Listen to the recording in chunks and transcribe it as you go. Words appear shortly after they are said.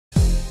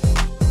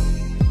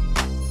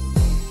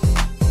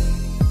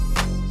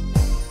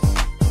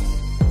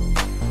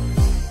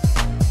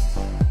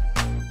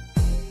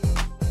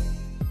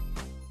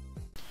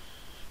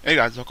Hey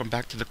guys, welcome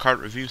back to the card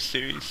review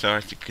series. So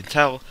as you can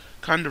tell,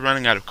 kind of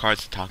running out of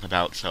cards to talk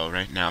about, so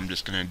right now I'm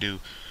just going to do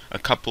a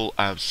couple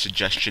of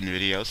suggestion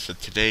videos. So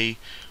today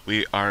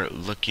we are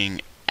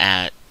looking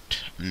at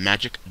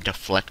Magic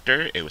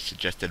Deflector. It was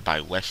suggested by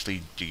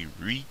Wesley D.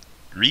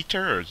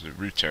 Reiter, or is it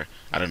Reuter?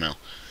 I don't know.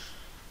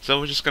 So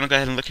we're just going to go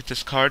ahead and look at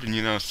this card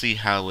and see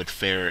how it would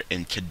fare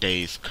in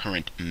today's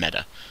current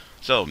meta.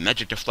 So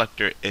Magic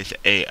Deflector is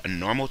a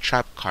normal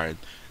trap card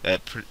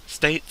that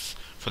states,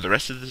 for the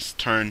rest of this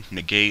turn,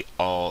 negate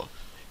all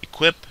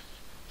equip,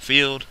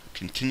 field,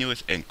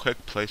 continuous, and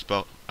quick play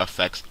spell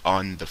effects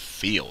on the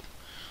field.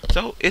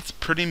 So it's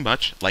pretty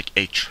much like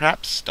a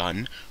trap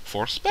stun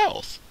for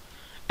spells.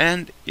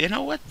 And you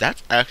know what?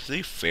 That's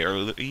actually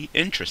fairly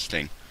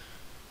interesting,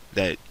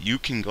 that you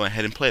can go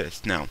ahead and play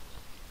this. Now,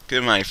 keep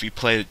in mind, if you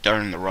play it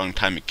during the wrong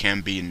time, it can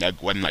be neg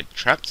 1 like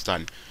trap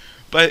stun.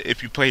 But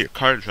if you play your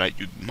cards right,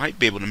 you might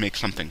be able to make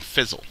something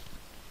fizzle.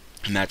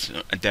 And that's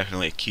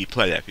definitely a key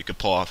play, that if you could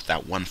pull off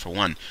that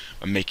 1-for-1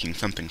 by making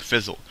something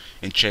fizzle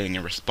and chaining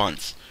a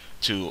response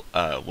to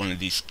one of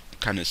these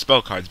kind of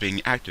spell cards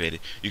being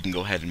activated, you can go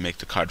ahead and make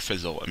the card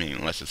fizzle.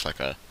 Unless it's like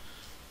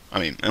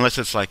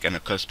an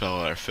equip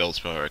spell or a field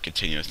spell or a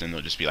continuous, then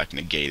they'll just be like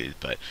negated.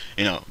 But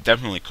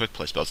definitely quick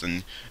play spells,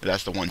 and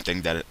that's the one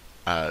thing that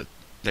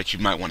that you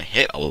might want to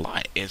hit a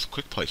lot is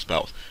quick play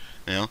spells.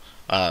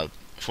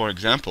 For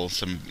example,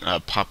 some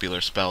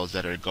popular spells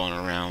that are going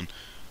around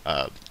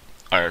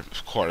are,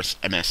 of course,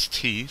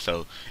 MST.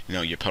 So,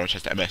 your opponent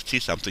has to MST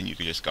something, you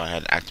can just go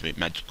ahead and activate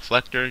Magic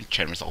Deflector,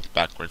 chain result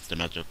backwards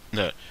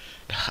the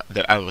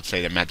I would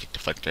say the Magic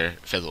Deflector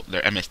fizzle,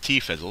 their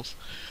MST fizzles.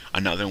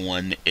 Another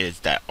one is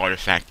that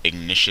Artifact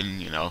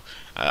Ignition.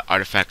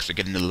 Artifacts are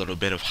getting a little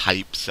bit of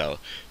hype, so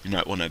you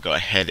might want to go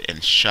ahead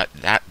and shut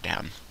that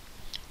down.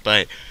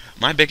 But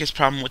my biggest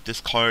problem with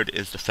this card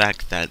is the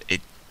fact that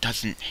it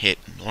doesn't hit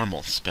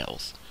normal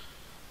spells.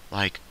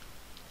 Like,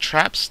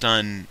 Trap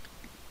Stun,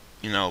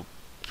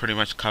 pretty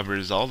much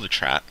covers all the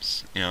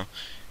traps,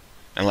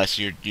 unless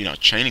you're,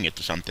 chaining it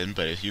to something.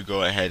 But if you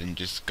go ahead and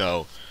just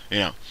go,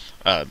 to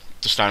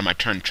start of my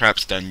turn trap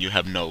stun, you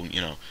have no,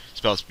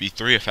 spells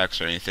B3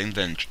 effects or anything,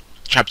 then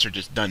traps are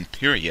just done,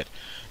 period.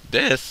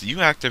 This,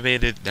 you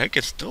activated, that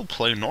can still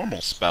play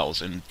normal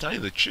spells, and to tell you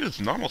the truth,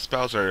 normal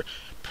spells are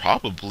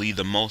probably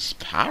the most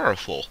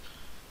powerful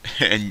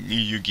in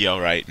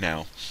Yu-Gi-Oh! Right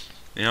now.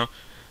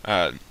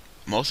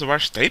 Most of our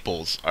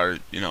staples are,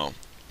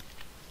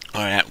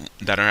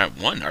 that are at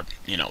 1 are,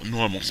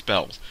 normal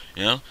spells.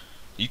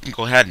 You can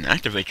go ahead and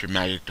activate your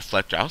Magic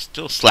Deflector. I'll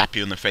still slap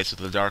you in the face with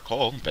a Dark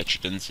Hole. Bet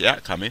you didn't see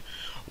that coming.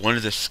 One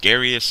of the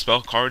scariest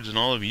spell cards in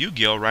all of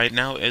Yu-Gi-Oh! Right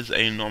now is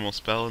a normal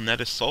spell, and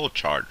that is Soul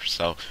Charge.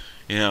 So,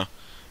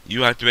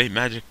 you activate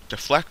Magic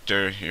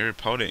Deflector, your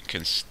opponent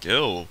can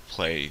still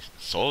play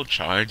Soul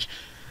Charge.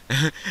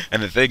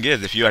 And the thing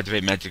is, if you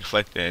activate Magic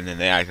Deflector and then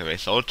they activate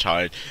Soul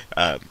Charge,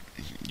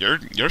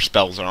 your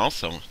spells are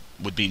also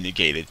would be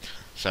negated.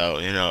 So,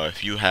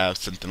 if you have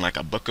something like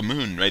a Book of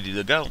Moon ready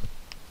to go,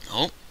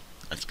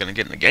 that's going to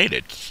get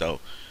negated. So,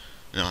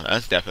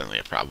 that's definitely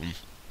a problem.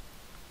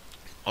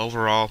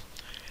 Overall,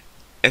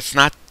 it's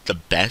not the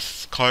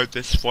best card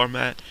this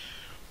format.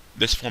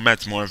 This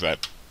format's more of a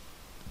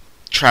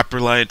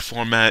trap-reliant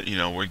format.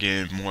 We're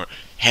getting more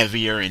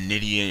heavier and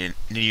nittier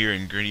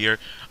and grittier.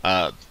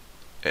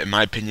 In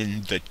my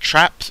opinion, the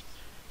traps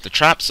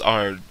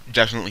are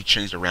definitely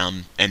changed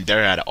around, and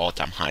they're at an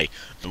all-time high.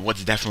 But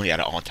what's definitely at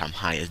an all-time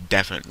high is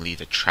definitely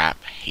the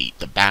trap hate.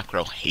 The back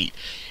row hate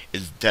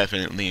is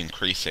definitely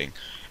increasing.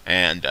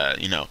 And,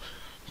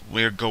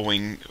 we're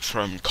going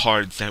from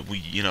cards that we,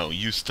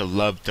 used to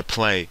love to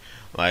play,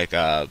 like,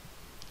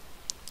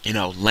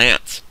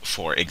 Lance,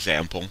 for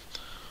example,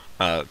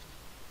 where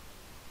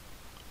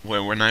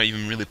we're not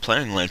even really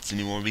playing Lance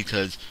anymore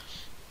because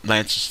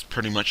Lance is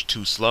pretty much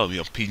too slow.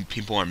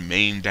 People are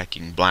main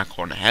decking Black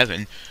Horn of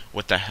Heaven.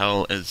 What the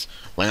hell is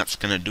Lance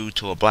gonna do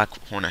to a Black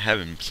Horn of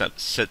Heaven?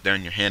 Sit there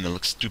in your hand and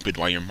look stupid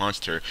while your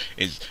monster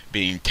is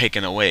being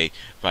taken away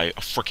by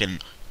a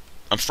frickin'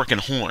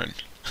 horn,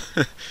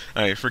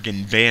 a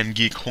frickin' band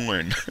geek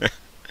horn.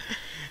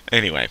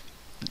 Anyway,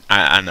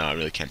 I know I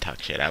really can't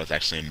talk shit. I was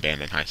actually in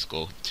band in high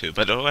school too,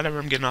 but whatever.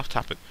 I'm getting off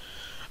topic.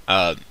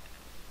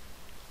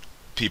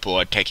 People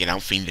are taking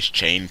out Fiendish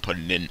Chain,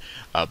 putting in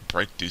a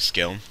breakthrough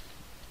skill,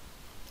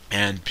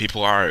 and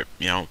people are,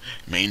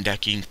 main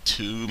decking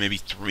 2, maybe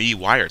 3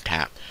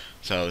 wiretap.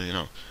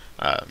 So,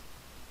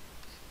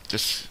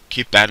 just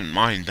keep that in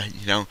mind.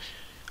 That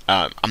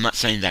I'm not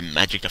saying that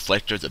Magic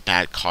Deflector is a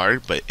bad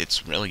card, but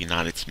it's really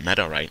not its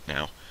meta right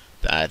now.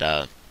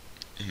 That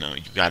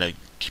you gotta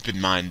keep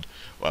in mind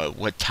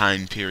what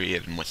time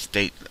period and what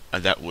state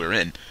that we're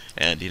in,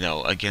 and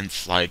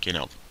against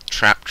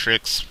trap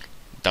tricks.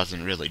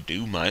 Doesn't really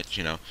do much.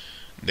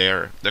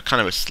 They're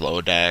kind of a slow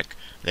deck.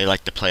 They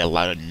like to play a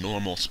lot of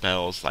normal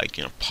spells like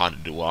Pot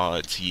of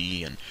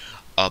Duality and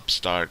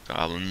Upstart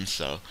Goblins.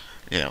 So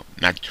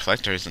Magic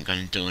Deflector isn't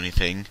going to do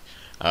anything.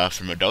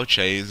 For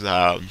Madoches,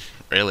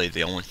 really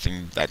the only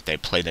thing that they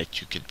play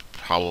that you could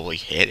probably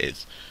hit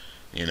is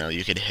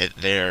you could hit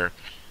their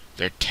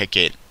their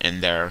ticket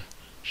in their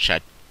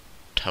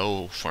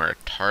chateau for a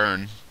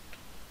turn,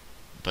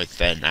 but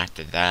then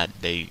after that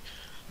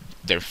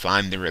they're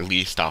finally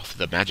released off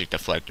the magic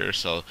deflector,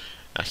 so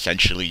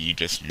essentially you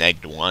just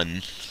negged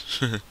one.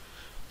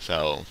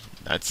 So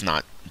that's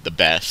not the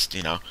best,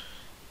 you know.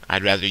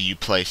 I'd rather you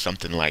play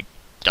something like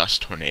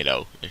Dust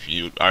Tornado if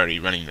you're already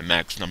running the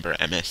max number of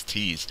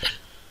MSTs.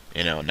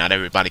 You know, not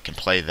everybody can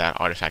play that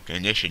artifact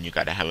ignition. You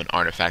gotta have an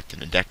artifact in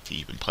the deck to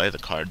even play the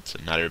card, so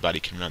not everybody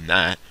can run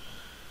that.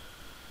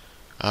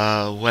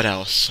 What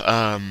else?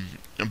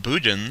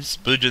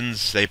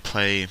 Boojins, they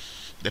play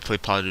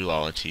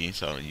Polyduality,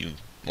 so you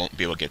won't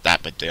be able to get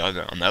that, but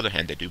on the other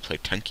hand, they do play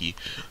Tenki,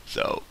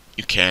 so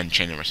you can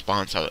chain a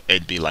response, so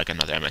it'd be like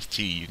another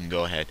MST. You can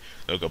go ahead,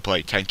 they'll go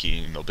play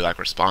Tenki, and they'll be like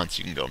response,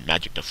 you can go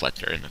Magic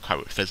Deflector, and the card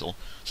would fizzle,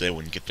 so they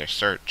wouldn't get their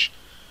search.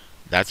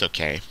 That's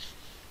okay.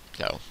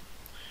 So,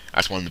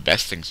 that's one of the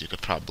best things you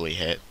could probably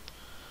hit.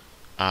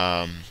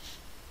 Spellbooks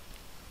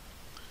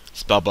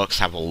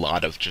have a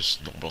lot of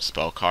just normal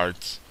spell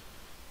cards.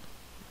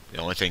 The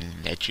only thing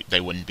that they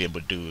wouldn't be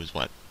able to do is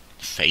what?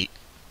 Fate.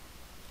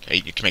 Okay,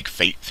 you can make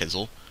Fate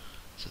fizzle,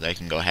 so they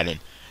can go ahead and,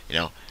 you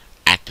know,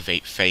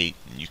 activate Fate,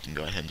 and you can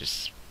go ahead and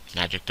just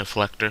Magic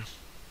Deflector.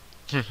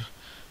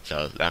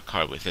 So that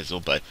card would fizzle,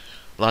 but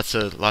lots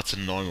of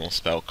normal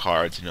spell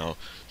cards, you know.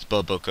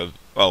 Spellbook of,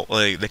 well,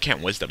 they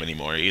can't Wisdom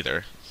anymore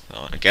either,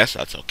 so I guess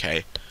that's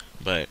okay.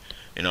 But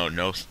you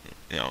know,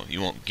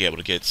 you won't be able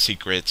to get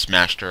Secrets,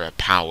 Master of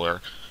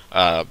Power.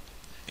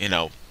 You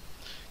know,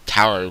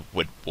 Tower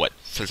would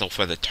fizzle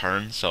for the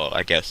turn, so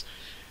I guess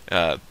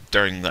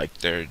during like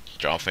their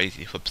draw phase,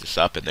 he flips this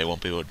up, and they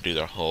won't be able to do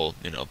their whole,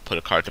 you know, put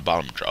a card to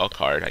bottom, draw a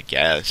card. I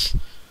guess.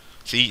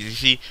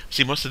 See,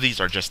 most of these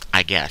are just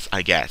I guess.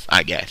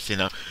 You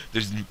know,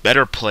 there's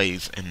better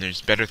plays and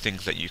there's better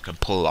things that you can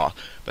pull off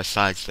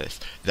besides this.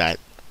 That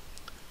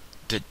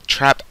the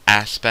trap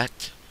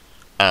aspect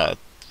of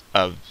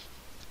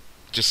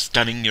just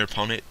stunning your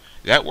opponent,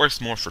 that works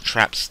more for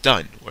trap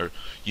stun, where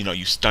you know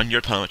you stun your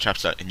opponent with trap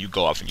stun and you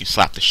go off and you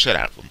slap the shit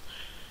out of them.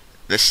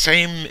 The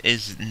same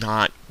is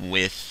not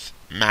with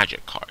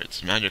magic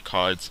cards. Magic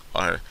cards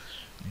are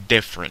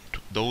different.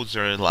 Those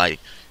are like,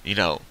 you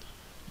know,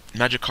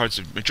 magic cards,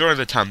 the majority of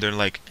the time, they're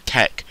like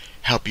tech,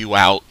 help you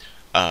out,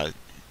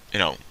 you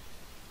know,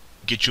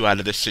 get you out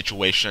of this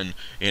situation,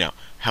 you know,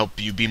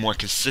 help you be more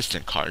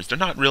consistent cards. They're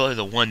not really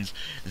the ones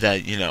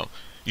that, you know,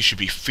 you should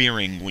be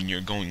fearing when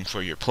you're going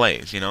for your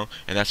plays, you know,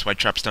 and that's why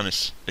Trap Stun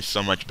is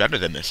so much better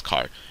than this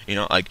card. You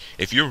know, like,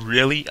 if you're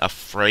really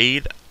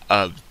afraid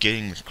of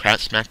getting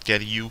crap smacked out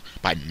of you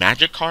by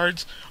magic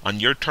cards on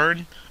your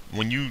turn,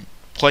 when you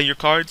play your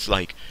cards,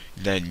 like,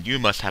 then you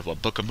must have a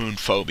Book of Moon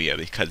phobia,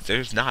 because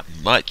there's not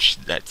much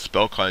that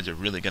spell cards are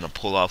really going to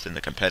pull off in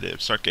the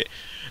competitive circuit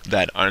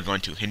that are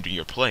going to hinder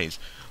your plays.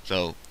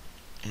 So,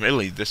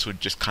 really, this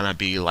would just kind of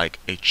be like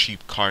a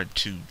cheap card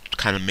to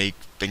kind of make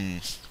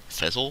things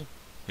fizzle,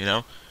 you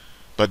know?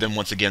 But then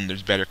once again,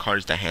 there's better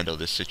cards to handle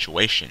this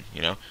situation,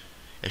 you know?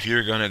 If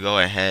you're going to go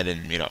ahead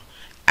and, you know,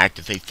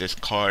 activate this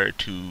card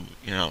to,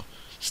 you know,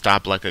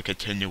 stop like a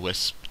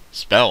continuous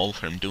spell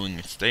from doing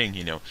its thing,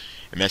 you know,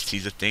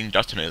 MST's a thing,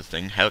 Dust Tornado's a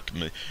thing, heck,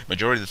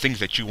 majority of the things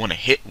that you want to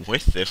hit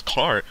with this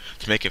card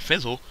to make it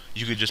fizzle,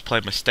 you could just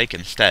play Mistake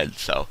instead.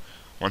 So,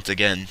 once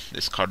again,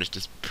 this card is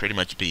just pretty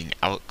much being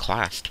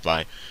outclassed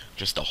by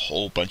just a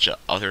whole bunch of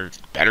other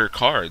better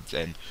cards,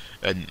 and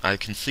I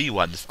can see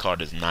why this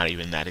card is not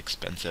even that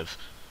expensive,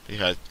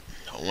 because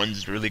no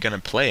one's really gonna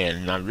play it,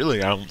 and I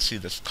don't see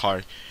this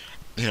card,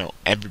 you know,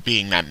 ever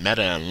being that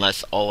meta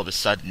unless all of a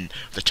sudden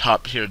the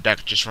top tier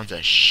deck just runs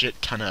a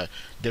shit ton of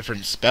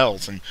different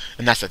spells, and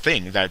that's the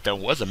thing, that there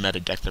was a meta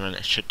deck that ran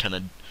a shit ton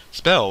of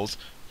spells,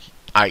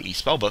 i.e.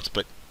 spellbooks,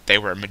 but they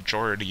were a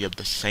majority of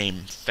the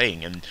same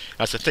thing, and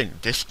that's the thing,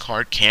 this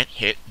card can't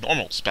hit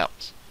normal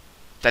spells.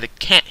 That it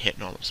can't hit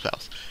normal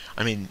spells.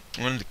 I mean,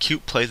 one of the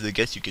cute plays I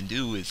guess you can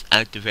do is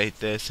activate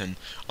this and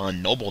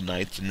on Noble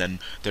Knights, and then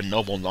their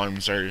Noble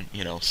Arms are,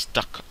 you know,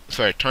 stuck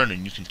for a turn,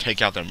 and you can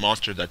take out their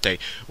monster that they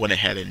went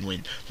ahead and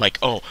win. Like,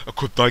 oh,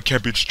 equipped die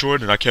can't be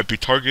destroyed, and I can't be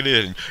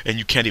targeted, and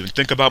you can't even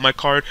think about my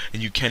card,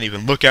 and you can't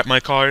even look at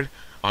my card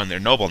on their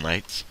Noble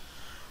Knights.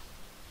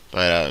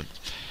 But,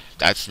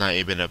 that's not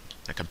even a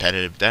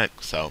competitive deck,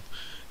 so,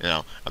 you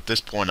know, at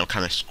this point I'm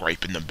kind of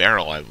scraping the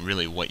barrel at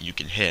really what you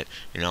can hit.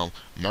 You know,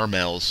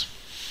 Mermails,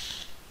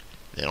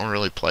 they don't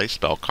really play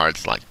spell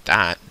cards like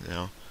that, you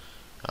know.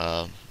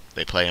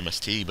 They play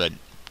MST, but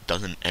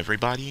doesn't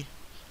everybody?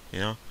 You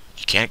know,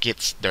 you can't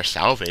get their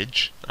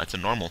Salvage. That's a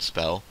normal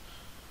spell.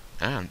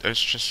 And there's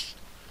just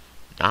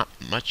not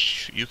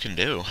much you can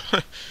do.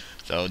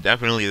 So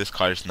definitely this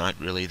card is not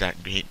really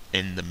that great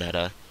in the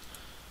meta.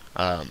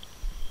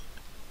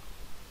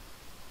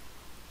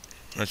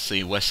 Let's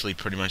see, Wesley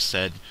pretty much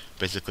said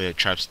basically a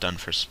trap's done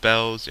for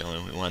spells. The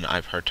only one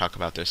I've heard talk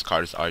about this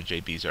card is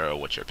RJB0.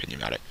 What's your opinion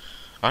about it?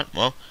 Alright,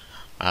 well,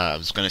 I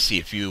was going to see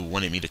if you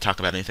wanted me to talk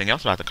about anything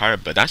else about the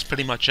card, but that's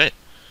pretty much it.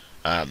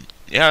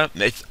 Yeah,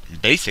 it's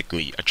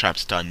basically a trap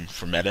stun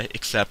for meta,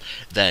 except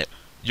that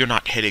you're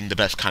not hitting the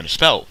best kind of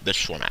spell this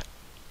format.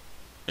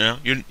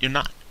 You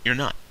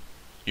know,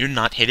 you're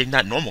not hitting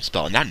that normal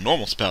spell, and that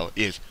normal spell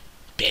is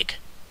big,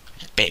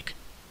 big,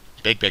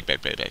 big.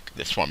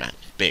 This format,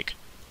 big.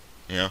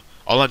 You know,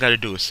 all I gotta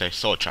do is say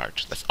Soul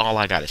Charge. That's all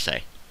I gotta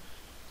say.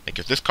 Like,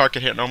 if this card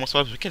can hit normal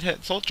spells, we can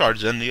hit Soul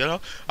Charge, then, you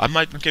know, I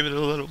might give it a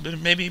little bit,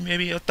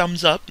 maybe a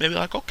thumbs up, maybe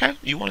like, okay,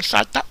 you want to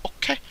side that?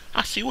 Okay,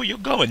 I see where you're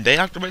going. They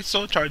activate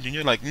Soul Charge, and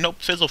you're like, nope,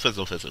 fizzle.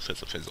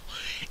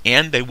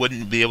 And they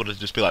wouldn't be able to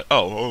just be like,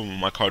 oh,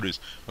 my card is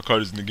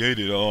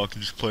negated, oh, I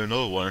can just play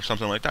another one, or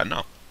something like that.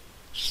 No.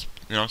 Just,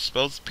 you know,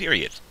 spells,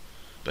 period.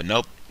 But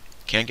nope,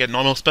 can't get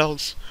normal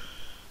spells.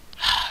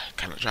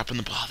 Kind of dropping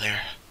the ball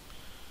there.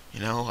 You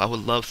know, I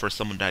would love for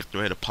someone to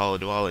activate a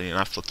Polyduality, and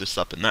I flip this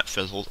up and that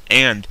fizzles,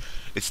 and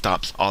it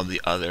stops all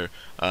the other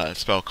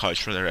spell cards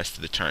for the rest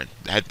of the turn.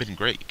 That had been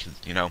great, because,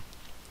 you know,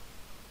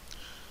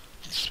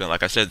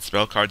 like I said,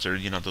 spell cards are,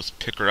 you know, those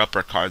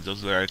picker-upper cards.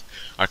 Those are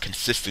our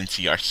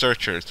consistency, our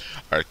searchers,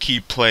 our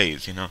key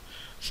plays, you know.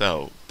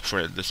 So,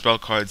 for the spell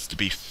cards to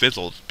be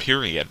fizzled,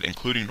 period,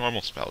 including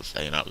normal spells,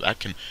 you know, that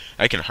can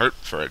hurt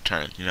for a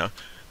turn, you know.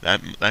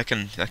 That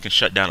can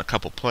shut down a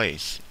couple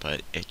plays,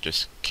 but it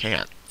just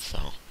can't,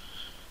 so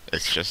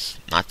it's just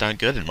not that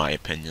good in my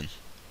opinion.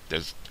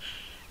 There's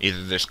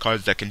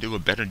cards that can do a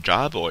better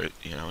job, or,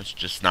 you know, it's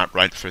just not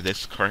right for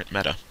this current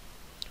meta.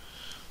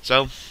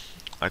 So,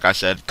 like I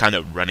said, kind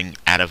of running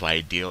out of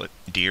ideas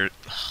here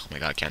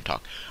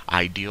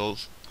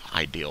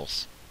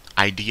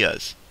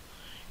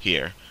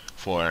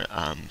for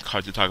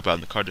cards to talk about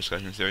in the card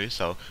discussion series.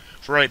 So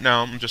for right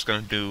now, I'm just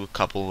gonna do a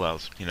couple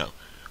of, you know,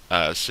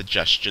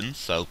 suggestions.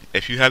 So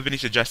if you have any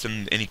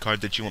suggestions, any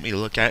card that you want me to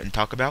look at and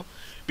talk about,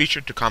 be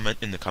sure to comment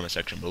in the comment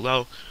section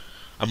below.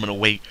 I'm gonna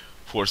wait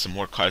for some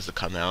more cards to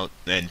come out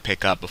and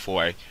pick up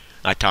before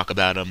I talk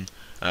about them.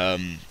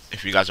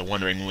 If you guys are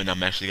wondering when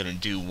I'm actually gonna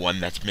do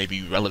one that's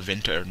maybe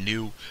relevant or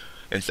new,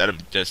 instead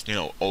of just, you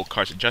know, old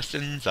card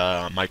suggestions,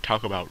 I might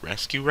talk about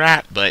Rescue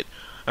Rat, but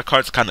a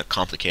card's kind of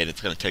complicated.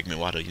 It's gonna take me a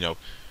while to, you know,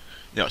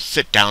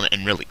 sit down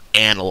and really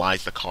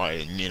analyze the card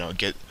and, you know,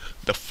 get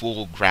the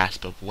full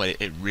grasp of what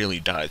it really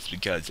does.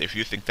 Because if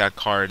you think that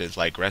card is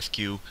like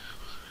Rescue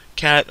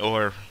Cat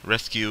or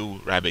Rescue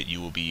Rabbit, you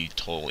will be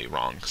totally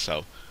wrong.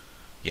 So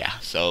yeah,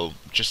 so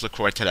just look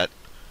forward to that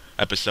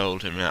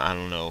episode, and I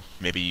don't know,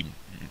 maybe,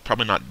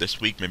 probably not this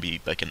week,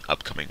 maybe like in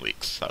upcoming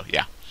weeks. So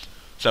yeah,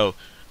 so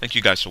thank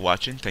you guys for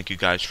watching, thank you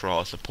guys for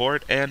all the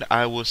support, and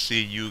I will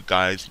see you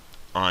guys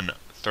on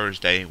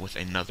Thursday with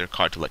another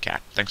card to look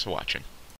at. Thanks for watching.